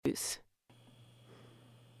plus.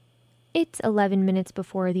 It's 11 minutes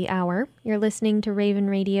before the hour. You're listening to Raven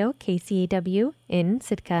Radio, KCAW, in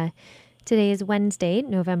Sitka. Today is Wednesday,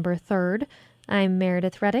 November 3rd. I'm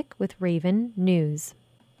Meredith Reddick with Raven News.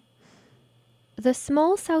 The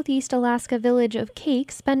small southeast Alaska village of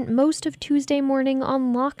Kake spent most of Tuesday morning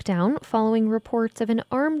on lockdown following reports of an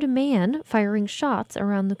armed man firing shots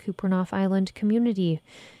around the Kupreanof Island community.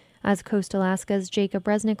 As Coast Alaska's Jacob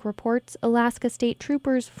Resnick reports, Alaska State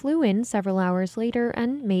Troopers flew in several hours later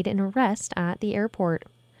and made an arrest at the airport.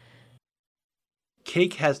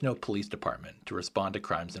 Kake has no police department to respond to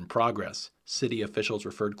crimes in progress. City officials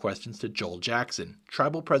referred questions to Joel Jackson,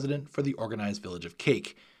 tribal president for the organized village of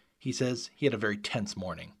Kake. He says he had a very tense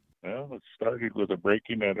morning. Well, it started with a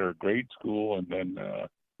break-in at our grade school, and then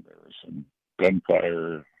there was some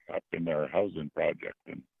gunfire up in our housing project.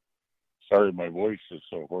 And sorry, my voice is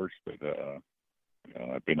so hoarse, but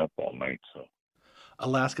I've been up all night. So,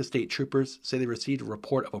 Alaska State Troopers say they received a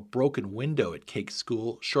report of a broken window at Kake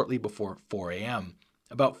School shortly before 4 a.m.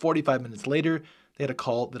 About 45 minutes later, they had a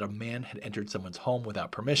call that a man had entered someone's home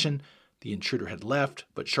without permission. The intruder had left,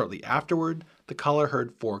 but shortly afterward, the caller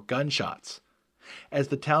heard 4 gunshots. As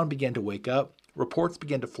the town began to wake up, reports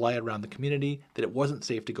began to fly around the community that it wasn't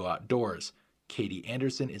safe to go outdoors. Katie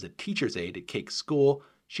Anderson is a teacher's aide at Kake School.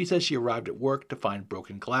 She says she arrived at work to find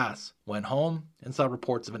broken glass, went home, and saw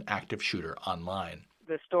reports of an active shooter online.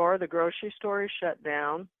 The store, the grocery store is shut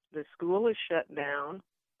down, the school is shut down,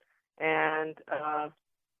 and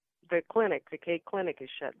the clinic, the Kake Clinic, is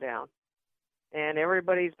shut down. And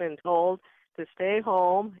everybody's been told to stay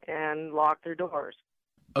home and lock their doors.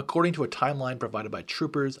 According to a timeline provided by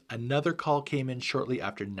troopers, another call came in shortly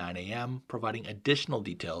after 9 a.m., providing additional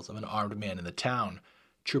details of an armed man in the town.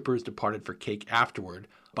 Troopers departed for Kake afterward.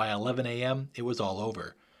 By 11 a.m., it was all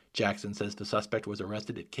over. Jackson says the suspect was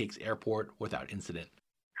arrested at Kake's airport without incident.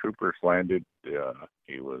 Troopers landed.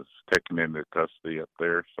 He was taken into custody up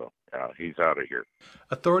there, so he's out of here.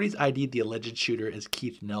 Authorities ID'd the alleged shooter as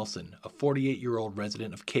Keith Nelson, a 48-year-old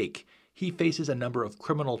resident of Kake. He faces a number of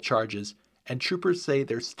criminal charges, and troopers say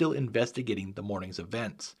they're still investigating the morning's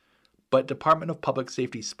events. But Department of Public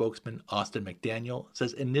Safety spokesman Austin McDaniel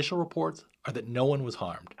says initial reports are that no one was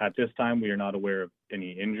harmed. At this time, we are not aware of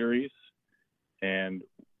any injuries, and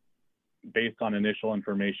based on initial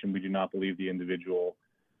information, we do not believe the individual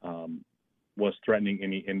was threatening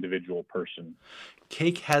any individual person.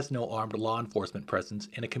 Kake has no armed law enforcement presence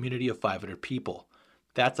in a community of 500 people.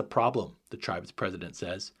 That's a problem, the tribe's president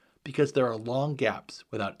says, because there are long gaps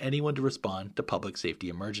without anyone to respond to public safety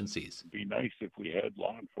emergencies. It'd be nice if we had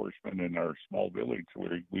law enforcement in our small village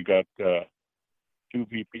where we got 2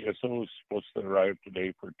 VPSOs supposed to arrive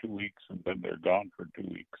today for 2 weeks, and then they're gone for 2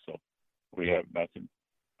 weeks. So we have nothing.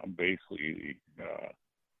 I'm basically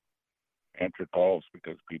answer calls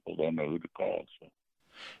because people don't know who to call. So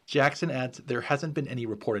Jackson adds there hasn't been any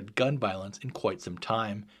reported gun violence in quite some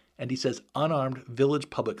time, and he says unarmed village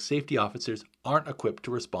public safety officers aren't equipped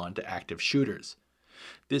to respond to active shooters.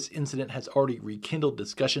 This incident has already rekindled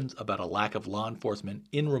discussions about a lack of law enforcement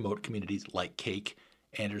in remote communities like Kake.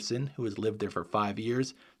 Anderson, who has lived there for 5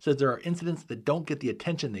 years, says there are incidents that don't get the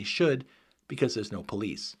attention they should because there's no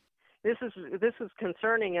police. This is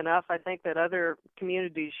concerning enough. I think that other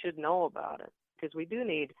communities should know about it because we do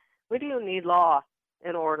need law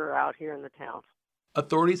and order out here in the town.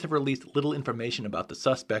 Authorities have released little information about the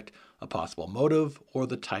suspect, a possible motive, or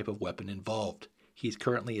the type of weapon involved. He's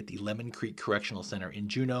currently at the Lemon Creek Correctional Center in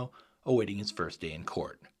Juneau, awaiting his first day in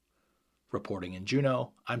court. Reporting in Juneau,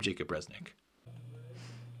 I'm Jacob Resnick.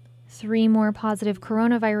 3 more positive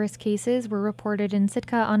coronavirus cases were reported in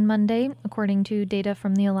Sitka on Monday, according to data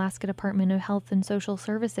from the Alaska Department of Health and Social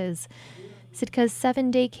Services. Sitka's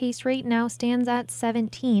 7-day case rate now stands at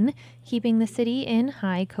 17, keeping the city in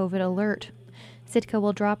high COVID alert. Sitka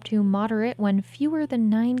will drop to moderate when fewer than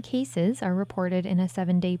 9 cases are reported in a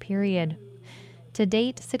 7-day period. To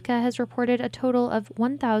date, Sitka has reported a total of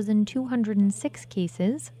 1,206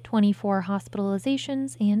 cases, 24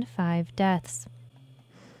 hospitalizations, and 5 deaths.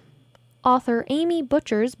 Author Amy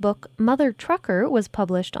Butcher's book Mother Trucker was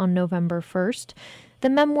published on November 1st.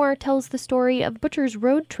 The memoir tells the story of Butcher's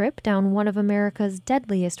road trip down one of America's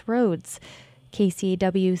deadliest roads.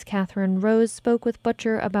 KCAW's Catherine Rose spoke with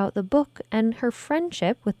Butcher about the book and her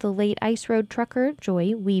friendship with the late ice road trucker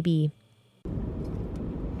Joy Wiebe.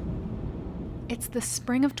 It's the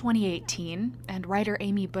spring of 2018, and writer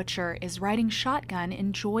Amy Butcher is riding shotgun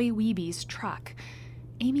in Joy Wiebe's truck.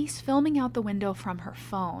 Amy's filming out the window from her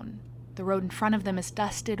phone. The road in front of them is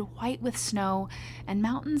dusted, white with snow, and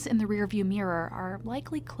mountains in the rearview mirror are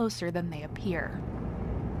likely closer than they appear.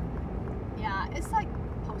 Yeah, it's like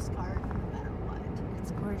a postcard no matter what.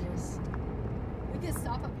 It's gorgeous. We can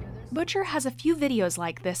stop up here. Butcher has a few videos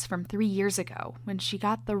like this from 3 years ago when she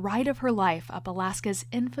got the ride of her life up Alaska's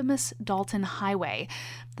infamous Dalton Highway,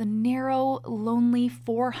 the narrow, lonely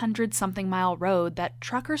 400-something mile road that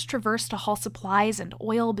truckers traverse to haul supplies and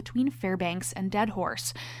oil between Fairbanks and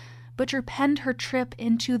Deadhorse. Butcher penned her trip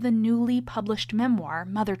into the newly published memoir,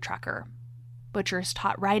 Mother Trucker. Butcher's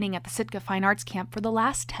taught writing at the Sitka Fine Arts Camp for the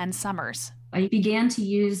last 10 summers. I began to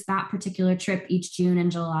use that particular trip each June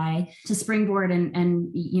and July to springboard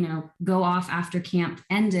and go off after camp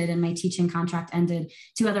ended and my teaching contract ended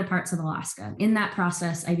to other parts of Alaska. In that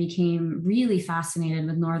process, I became really fascinated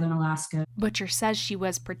with Northern Alaska. Butcher says she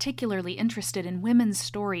was particularly interested in women's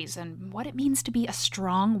stories and what it means to be a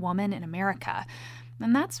strong woman in America.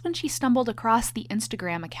 And that's when she stumbled across the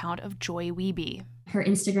Instagram account of Joy Wiebe. Her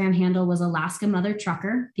Instagram handle was Alaska Mother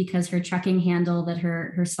Trucker because her trucking handle that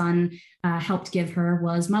her son helped give her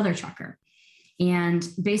was Mother Trucker. And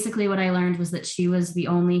basically what I learned was that she was the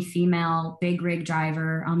only female big rig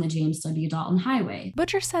driver on the James W. Dalton Highway.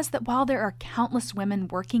 Butcher says that while there are countless women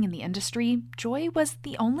working in the industry, Joy was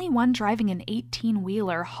the only one driving an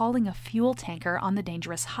 18-wheeler hauling a fuel tanker on the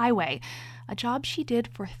dangerous highway, a job she did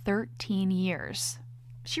for 13 years.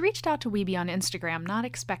 She reached out to Wiebe on Instagram, not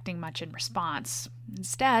expecting much in response.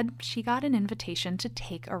 Instead, she got an invitation to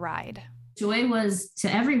take a ride. Joy was,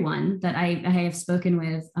 to everyone that I have spoken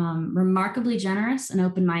with, remarkably generous and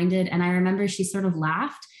open-minded. And I remember she sort of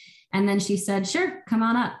laughed and then she said, sure, come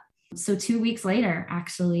on up. So 2 weeks later,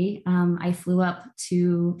 actually, I flew up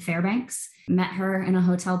to Fairbanks, met her in a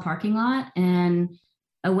hotel parking lot, and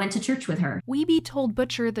I went to church with her. Wiebe told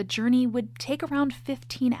Butcher the journey would take around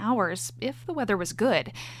 15 hours if the weather was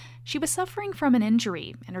good. She was suffering from an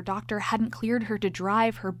injury, and her doctor hadn't cleared her to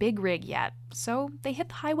drive her big rig yet, so they hit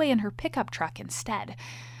the highway in her pickup truck instead.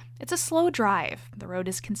 It's a slow drive. The road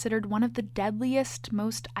is considered one of the deadliest,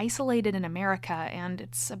 most isolated in America, and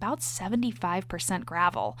it's about 75%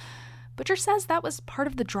 gravel. Butcher says that was part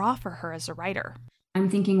of the draw for her as a writer. I'm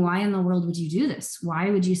thinking, why in the world would you do this?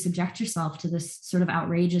 Why would you subject yourself to this sort of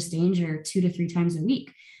outrageous danger 2 to 3 times a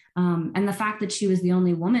week? And the fact that she was the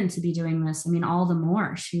only woman to be doing this, I mean, all the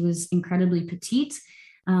more. She was incredibly petite,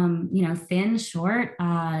 thin, short,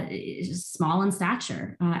 small in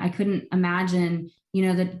stature. I couldn't imagine,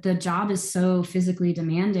 that the job is so physically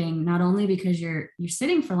demanding, not only because you're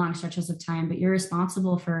sitting for long stretches of time, but you're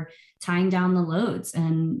responsible for tying down the loads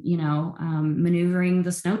and, maneuvering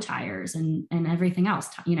the snow tires and everything else,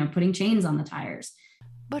 putting chains on the tires.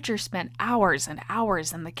 Butcher spent hours and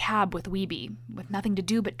hours in the cab with Wiebe. With nothing to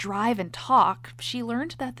do but drive and talk, she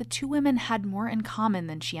learned that the two women had more in common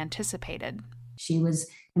than she anticipated. She was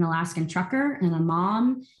an Alaskan trucker and a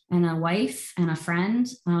mom and a wife and a friend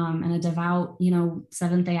and a devout,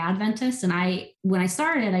 Seventh-day Adventist. And when I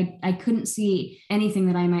started, I couldn't see anything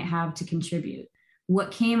that I might have to contribute.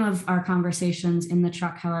 What came of our conversations in the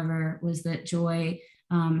truck, however, was that Joy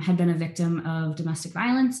had been a victim of domestic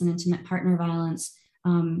violence and intimate partner violence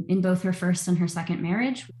in both her first and her second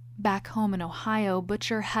marriage. Back home in Ohio,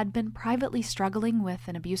 Butcher had been privately struggling with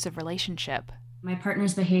an abusive relationship. My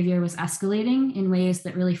partner's behavior was escalating in ways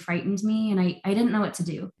that really frightened me, and I didn't know what to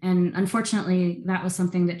do. And unfortunately, that was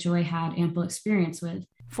something that Joy had ample experience with.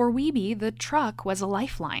 For Wiebe, the truck was a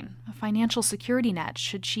lifeline, a financial security net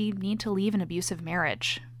should she need to leave an abusive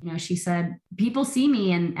marriage. She said, people see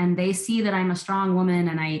me and they see that I'm a strong woman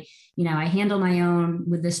and I handle my own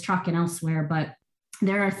with this truck and elsewhere, but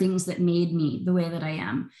there are things that made me the way that I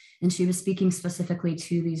am. And she was speaking specifically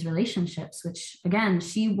to these relationships, which again,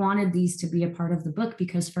 she wanted these to be a part of the book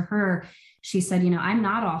because for her, she said, I'm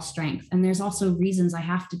not all strength. And there's also reasons I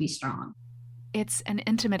have to be strong. It's an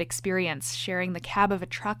intimate experience sharing the cab of a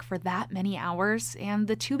truck for that many hours, and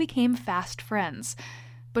the two became fast friends.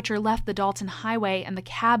 Butcher left the Dalton Highway and the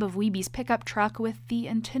cab of Wiebe's pickup truck with the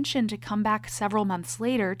intention to come back several months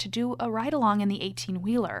later to do a ride-along in the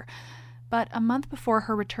 18-wheeler. But a month before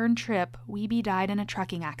her return trip, Wiebe died in a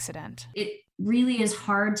trucking accident. It really is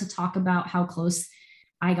hard to talk about how close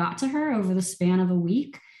I got to her over the span of a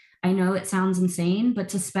week. I know it sounds insane, but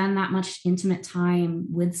to spend that much intimate time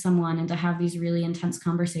with someone and to have these really intense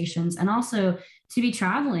conversations, and also to be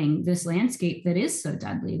traveling this landscape that is so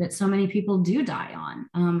deadly, that so many people do die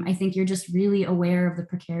on. I think you're just really aware of the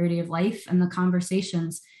precarity of life, and the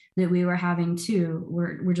conversations that we were having too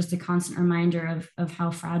were just a constant reminder of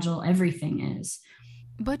how fragile everything is.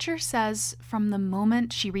 Butcher says from the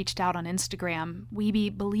moment she reached out on Instagram,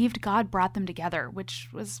 Wiebe believed God brought them together, which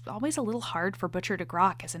was always a little hard for Butcher to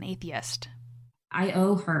grok as an atheist. I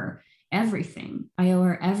owe her everything. I owe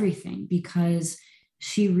her everything because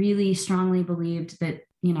she really strongly believed that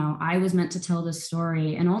I was meant to tell this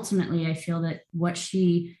story. And ultimately, I feel that what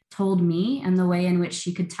she told me and the way in which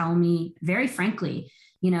she could tell me very frankly,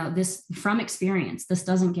 this from experience, this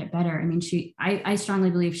doesn't get better. I mean, I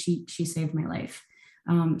strongly believe she saved my life.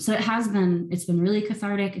 So it's been really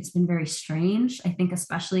cathartic. It's been very strange. I think,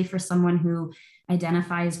 especially for someone who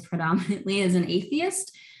identifies predominantly as an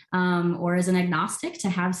atheist or as an agnostic, to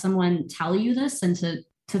have someone tell you this and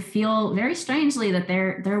to feel very strangely that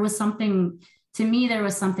there was something, to me, there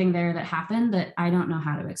was something there that happened that I don't know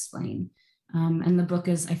how to explain. And the book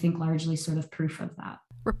is, I think, largely sort of proof of that.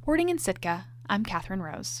 Reporting in Sitka, I'm Catherine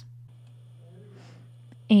Rose.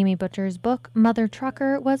 Amy Butcher's book, Mother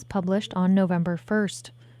Trucker, was published on November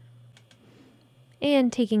 1st.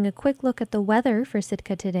 And taking a quick look at the weather for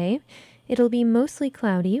Sitka today, it'll be mostly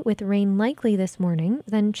cloudy with rain likely this morning,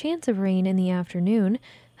 then chance of rain in the afternoon,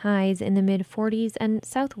 highs in the mid-40s and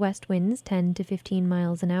southwest winds 10 to 15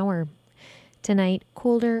 miles an hour. Tonight,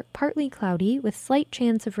 colder, partly cloudy with slight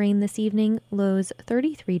chance of rain this evening, lows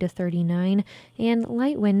 33 to 39, and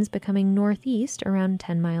light winds becoming northeast around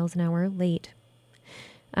 10 miles an hour late.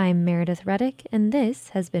 I'm Meredith Reddick, and this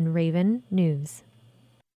has been Raven News.